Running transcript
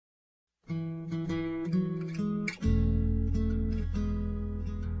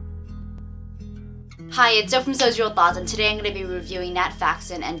Hi, it's Zoe from Zoe's Real Thoughts, and today I'm going to be reviewing Nat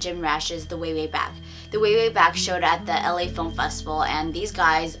Faxon and Jim Rash's The Way Way Back. The Way Way Back showed at the LA Film Festival, and these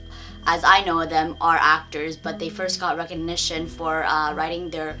guys, as I know them, are actors, but they first got recognition for writing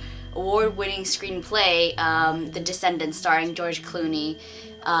their award-winning screenplay, The Descendants, starring George Clooney.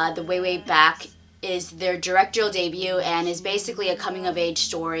 The Way Way Back is their directorial debut and is basically a coming-of-age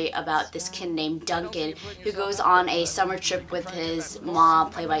story about this kid named Duncan who goes on a summer trip with his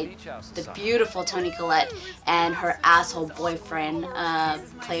mom, played by the beautiful Toni Collette, and her asshole boyfriend,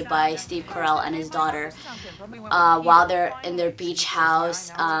 played by Steve Carell, and his daughter, while they're in their beach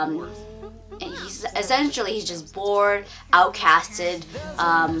house. And he's just bored, outcasted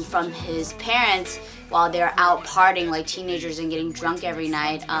from his parents while they're out partying like teenagers and getting drunk every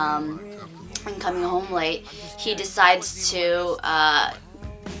night. And coming home late, he decides to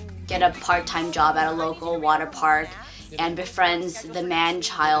get a part-time job at a local water park and befriends the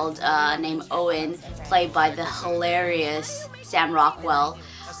man-child named Owen, played by the hilarious Sam Rockwell.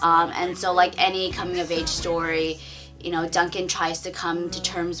 And so, like any coming-of-age story, you know, Duncan tries to come to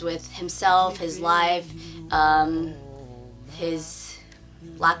terms with himself, his life, his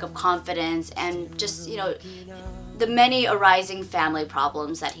lack of confidence, and just, you know, the many arising family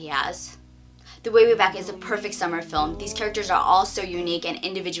problems that he has. The Way Way Back is a perfect summer film. These characters are all so unique and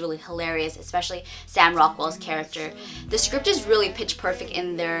individually hilarious, especially Sam Rockwell's character. The script is really pitch perfect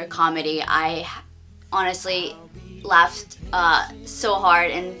in their comedy. I honestly laughed so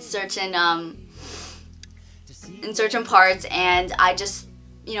hard in certain parts, and I just,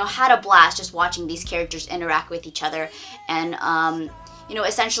 you know, had a blast just watching these characters interact with each other. And you know,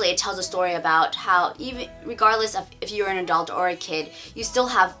 essentially it tells a story about how, even regardless of if you're an adult or a kid, you still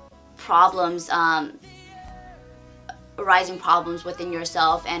have problems, arising problems within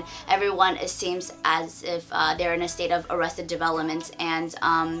yourself, and everyone, it seems as if they're in a state of arrested development. And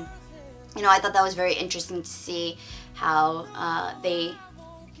you know, I thought that was very interesting to see how they,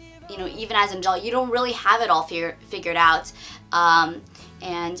 you know, even as an adult, you don't really have it all figured out.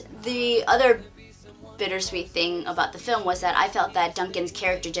 And the other bittersweet thing about the film was that I felt that Duncan's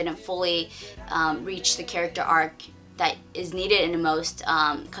character didn't fully reach the character arc that is needed in most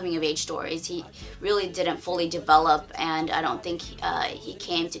coming-of-age stories. He really didn't fully develop, and I don't think he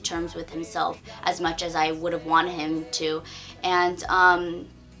came to terms with himself as much as I would have wanted him to. And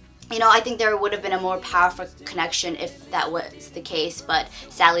you know, I think there would have been a more powerful connection if that was the case, but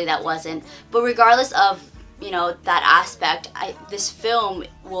sadly that wasn't. But regardless of, you know, that aspect, this film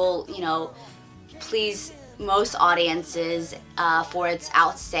will, you know, please most audiences for its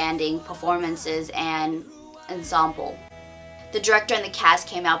outstanding performances and ensemble. The director and the cast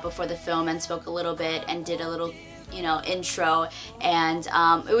came out before the film and spoke a little bit and did a little, you know, intro, and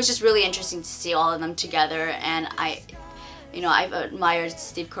it was just really interesting to see all of them together. And I've admired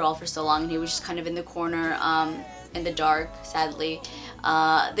Steve Carell for so long, and he was just kind of in the corner, in the dark, sadly.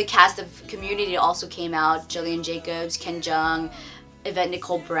 The cast of Community also came out: Jillian Jacobs, Ken Jeong, Yvette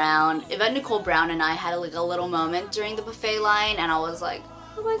Nicole Brown. Yvette Nicole Brown and I had like a little moment during the buffet line, and I was like,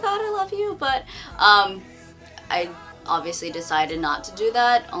 oh my god, I love you. But I obviously decided not to do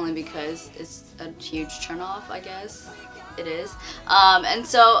that, only because it's a huge turnoff, I guess. It is. And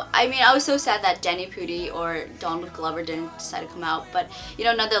so, I mean, I was so sad that Danny Pudi or Donald Glover didn't decide to come out, but, you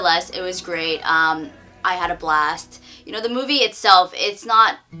know, nonetheless, it was great. I had a blast. You know, the movie itself, it's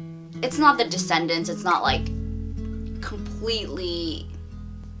not The Descendants. It's not like completely,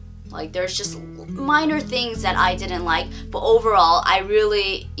 like, there's just minor things that I didn't like, but overall, I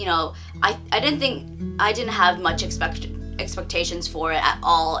really, you know, I didn't have much expectations for it at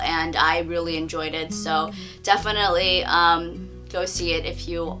all, and I really enjoyed it. So definitely go see it if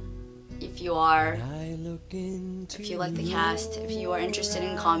you like the cast, if you are interested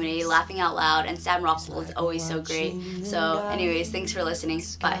in comedy, laughing out loud, and Sam Rockwell is always so great. So anyways, thanks for listening.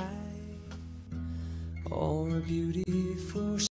 Bye.